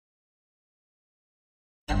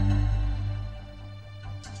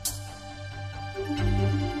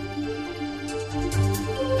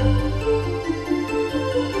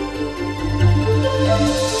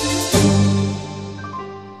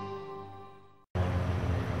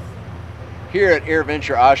Here at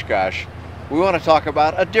AirVenture Oshkosh, we want to talk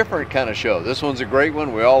about a different kind of show. This one's a great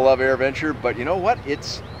one. We all love AirVenture, but you know what?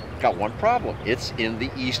 It's got one problem. It's in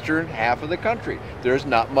the eastern half of the country. There's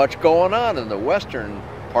not much going on in the western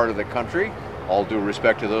part of the country. All due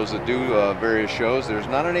respect to those that do various shows, there's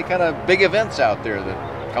not any kind of big events out there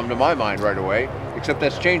that come to my mind right away, except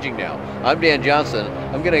that's changing now. I'm Dan Johnson.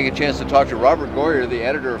 I'm going to get a chance to talk to Robert Goyer, the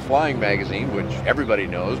editor of Flying Magazine, which everybody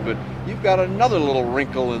knows, but you've got another little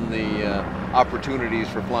wrinkle in the opportunities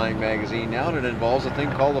for Flying Magazine now, and it involves a thing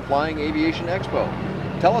called the Flying Aviation Expo.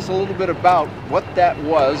 Tell us a little bit about what that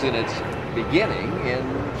was in its beginning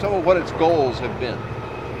and some of what its goals have been.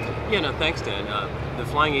 Yeah, no, thanks, Dan. The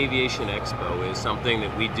Flying Aviation Expo is something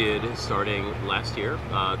that we did starting last year.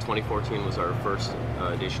 2014 was our first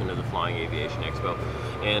edition of the Flying Aviation Expo,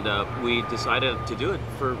 and we decided to do it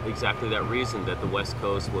for exactly that reason, that the West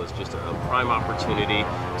Coast was just a prime opportunity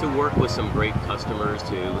to work with some great customers,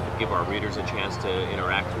 to give our readers a chance to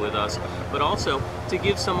interact with us, but also to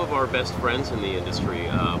give some of our best friends in the industry,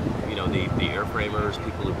 you know, the airframers,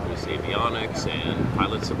 people who produce avionics and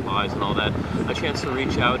pilot supplies and all that, a chance to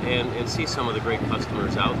reach out and see some of the great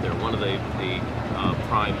customers out there. One of the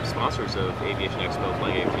prime sponsors of Aviation Expo,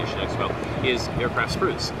 Flying Aviation Expo, is Aircraft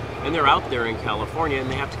Spruce. And they're out there in California, and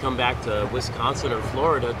they have to come back to Wisconsin or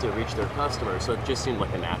Florida to reach their customers. So it just seemed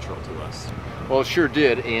like a natural to us. Well, it sure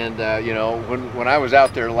did. And, you know, when I was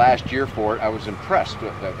out there last year for it, I was impressed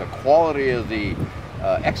with the quality of the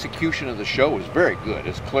execution of the show was very good.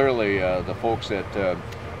 It's clearly the folks at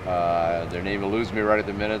their name eludes me right at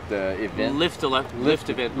the minute. Event Lift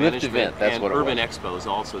Event Management, that's and what it Urban was. Expos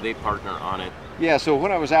also, they partner on it. Yeah, so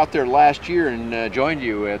when I was out there last year and joined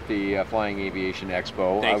you at the Flying Aviation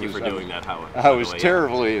Expo, Thank you for doing that, Howard. I was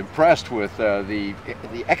terribly impressed with the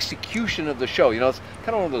execution of the show. You know, it's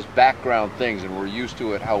kind of one of those background things, and we're used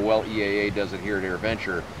to it, how well EAA does it here at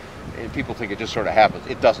AirVenture. And people think it just sort of happens.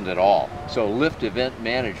 It doesn't at all. So Lift Event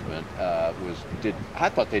Management I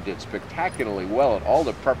thought they did spectacularly well at all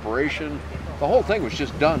the preparation. The whole thing was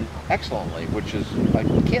just done excellently, which is, I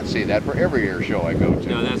can't say that for every air show I go to.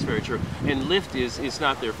 No, that's very true. And Lift it's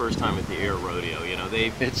not their first time at the air rodeo. You know,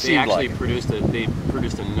 they produced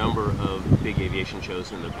a number of big aviation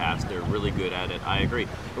shows in the past. They're really good at it. I agree.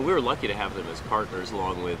 And we were lucky to have them as partners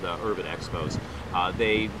along with Urban Expos.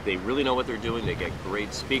 They really know what they're doing. They get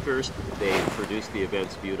great speakers. They produce the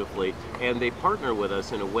events beautifully, and they partner with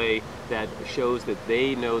us in a way that shows that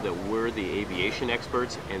they know that we're the aviation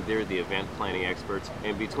experts and they're the event planning experts.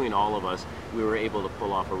 And between all of us, we were able to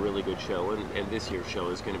pull off a really good show, and this year's show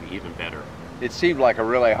is going to be even better. It seemed like a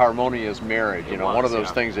really harmonious marriage, you know, one of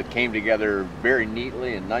those things that came together very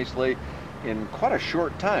neatly and nicely in quite a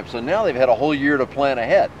short time. So now they've had a whole year to plan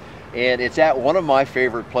ahead, and it's at one of my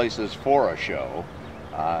favorite places for a show.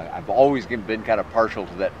 I've always been kind of partial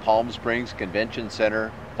to that Palm Springs Convention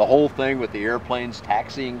Center. The whole thing with the airplanes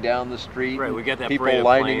taxiing down the street, right? We get that people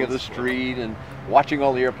lining the street and watching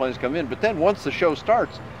all the airplanes come in. But then once the show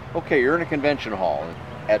starts, okay, you're in a convention hall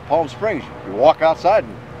at Palm Springs. You walk outside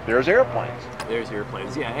and there's airplanes. There's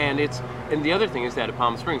airplanes, yeah. And the other thing is that at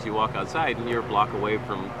Palm Springs, you walk outside and you're a block away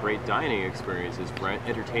from great dining experiences,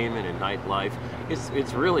 entertainment and nightlife.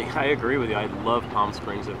 It's really, I agree with you. I love Palm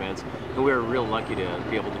Springs events, and we're real lucky to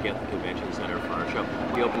be able to get the convention center for our show.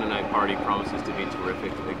 The open night party promises to be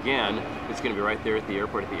terrific. Again, it's going to be right there at the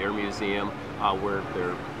airport, at the Air Museum, where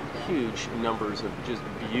there are huge numbers of just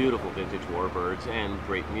beautiful vintage warbirds and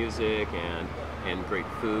great music and great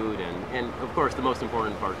food and of course the most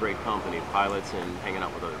important part, great company, pilots and hanging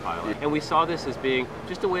out with other pilots. And we saw this as being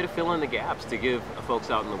just a way to fill in the gaps, to give folks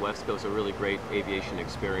out in the West Coast a really great aviation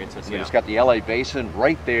experience. And it's got the LA Basin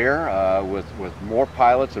right there with more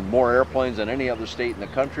pilots and more airplanes than any other state in the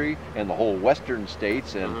country and the whole western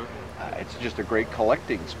states, and it's just a great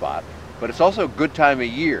collecting spot. But it's also a good time of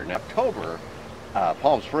year. In October,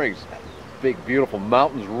 Palm Springs, big beautiful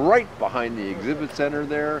mountains right behind the exhibit center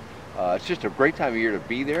there. It's just a great time of year to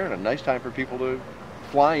be there, and a nice time for people to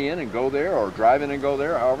fly in and go there, or drive in and go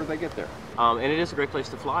there, however they get there. And it is a great place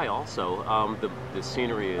to fly also. The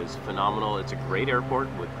scenery is phenomenal. It's a great airport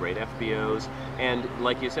with great FBOs, and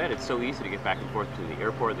like you said, it's so easy to get back and forth to the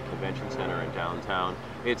airport, the convention center, and downtown.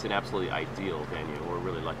 It's an absolutely ideal venue. We're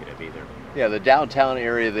really lucky to be there. Yeah, the downtown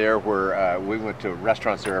area there, where we went to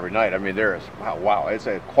restaurants there every night. I mean, there is, wow, it's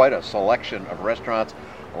quite a selection of restaurants.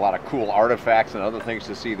 A lot of cool artifacts and other things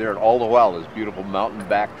to see there, and all the while this beautiful mountain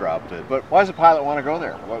backdrop. But why does a pilot want to go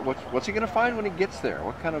there? What's he going to find when he gets there?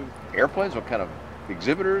 What kind of airplanes? What kind of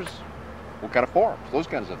exhibitors? What kind of forums? Those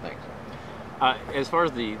kinds of things. As far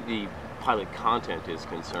as the pilot content is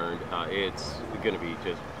concerned, it's going to be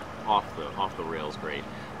just off the rails great.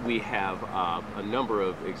 we have a number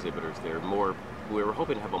of exhibitors there. We were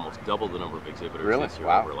hoping to have almost double the number of exhibitors this year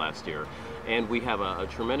over last year. And we have a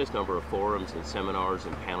tremendous number of forums and seminars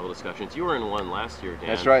and panel discussions. You were in one last year, Dan.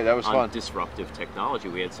 That's right, that was on fun. Disruptive technology.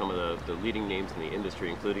 We had some of the leading names in the industry,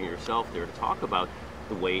 including yourself, there to talk about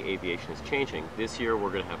the way aviation is changing. This year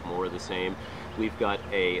we're going to have more of the same. We've got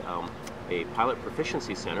a pilot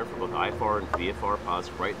proficiency center for both IFR and VFR pods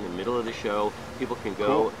right in the middle of the show. People can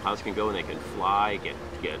go, pilots can go and they can fly, get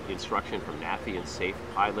instruction from NAFI and safe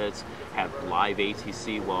pilots, have live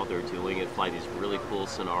ATC while they're doing it, fly these really cool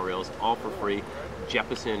scenarios, all for free.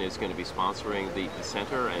 Jeppesen is going to be sponsoring the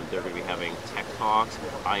center, and they're going to be having tech talks.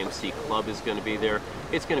 IMC Club is going to be there.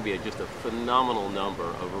 It's going to be just a phenomenal number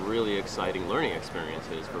of really exciting learning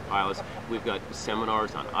experiences for pilots. We've got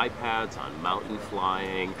seminars on iPads, on mountain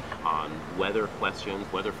flying, on weather questions.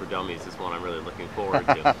 Weather for Dummies is one I'm really looking forward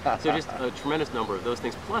to. So just a tremendous number of those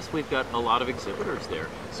things. Plus, we've got a lot of exhibitors there.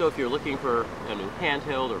 So if you're looking for a new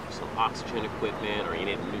handheld or for some oxygen equipment, or you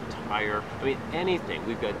need a new tire, I mean, anything,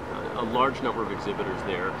 we've got a large number of exhibitors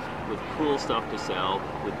there with cool stuff to sell,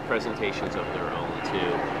 with presentations of their own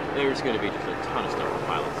too. There's going to be just a ton of stuff for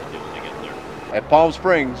pilots to do when they get there. At Palm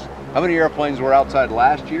Springs, how many airplanes were outside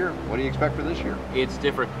last year? What do you expect for this year? It's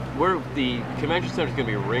different. The convention center is going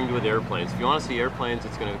to be ringed with airplanes. If you want to see airplanes,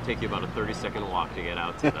 it's going to take you about a 30-second walk to get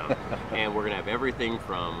out to them. And we're going to have everything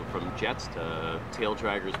from jets to tail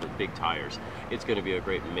draggers with big tires. It's going to be a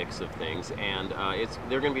great mix of things. And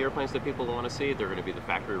they're going to be airplanes that people want to see. They're going to be the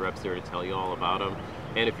factory reps there to tell you all about them.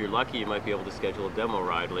 And if you're lucky, you might be able to schedule a demo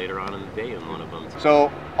ride later on in the day in one of them.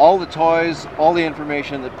 So all the toys, all the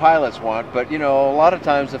information that pilots want, but you know, a lot of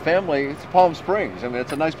times the family, it's Palm Springs. I mean,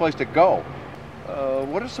 it's a nice place to go.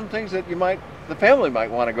 What are some things that the family might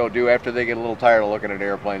want to go do after they get a little tired of looking at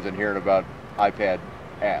airplanes and hearing about iPad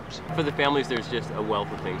apps? For the families, there's just a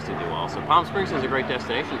wealth of things to do also. Palm Springs is a great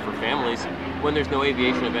destination for families. When there's no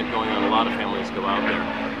aviation event going on, a lot of families go out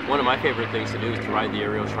there. One of my favorite things to do is to ride the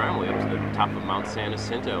aerial tramway up to the top of Mount San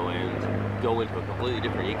Jacinto and go into a completely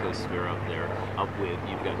different ecosphere up there.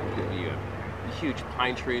 You've got huge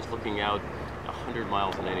pine trees looking out 100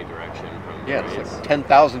 miles in any direction from there. Yeah, it's like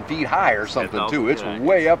 10,000 feet high or something too. It's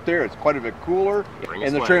way up there. It's quite a bit cooler.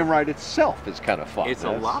 And the tram ride itself is kind of fun. It's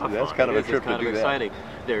a lot of fun. That's kind of a trip to do that. Exciting.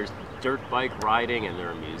 There's dirt bike riding, and there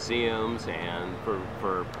are museums, and for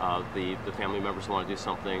the family members who want to do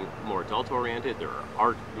something more adult oriented, there are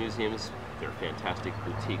art museums. There are fantastic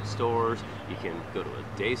boutique stores. You can go to a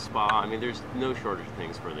day spa. I mean, there's no shortage of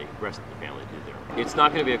things for the rest of the family to do there. It's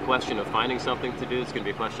not going to be a question of finding something to do. It's going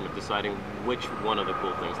to be a question of deciding which one of the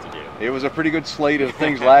cool things to do. It was a pretty good slate of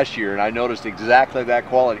things last year, and I noticed exactly that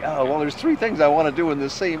quality. Oh, well, there's 3 things I want to do in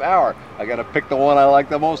this same hour. I got to pick the one I like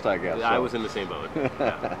the most, I guess. I was in the same boat.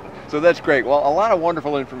 Yeah. So that's great. Well, a lot of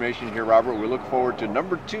wonderful information here, Robert. We look forward to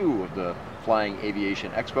number 2 of the Flying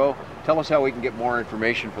Aviation Expo. Tell us how we can get more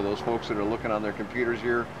information for those folks that are looking on their computers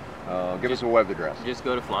here. Give us a web address. Just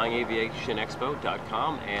go to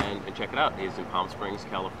flyingaviationexpo.com and check it out. It's in Palm Springs,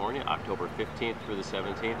 California, October 15th through the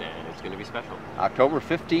 17th, and it's going to be special. October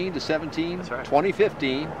 15 to 17, That's right.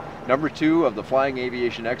 2015, number 2 of the Flying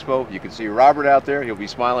Aviation Expo. You can see Robert out there. He'll be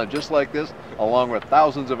smiling just like this, along with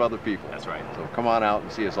thousands of other people. That's right. So come on out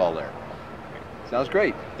and see us all there. Sounds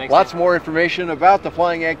great. Thanks, Lots more information about the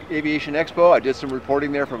Flying Aviation Expo. I did some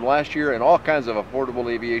reporting there from last year, and all kinds of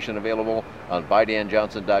affordable aviation available on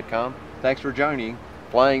bydanjohnson.com. Thanks for joining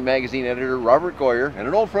Flying Magazine editor Robert Goyer and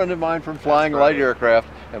an old friend of mine from Flying Light Aircraft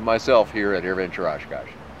and myself here at AirVenture Oshkosh.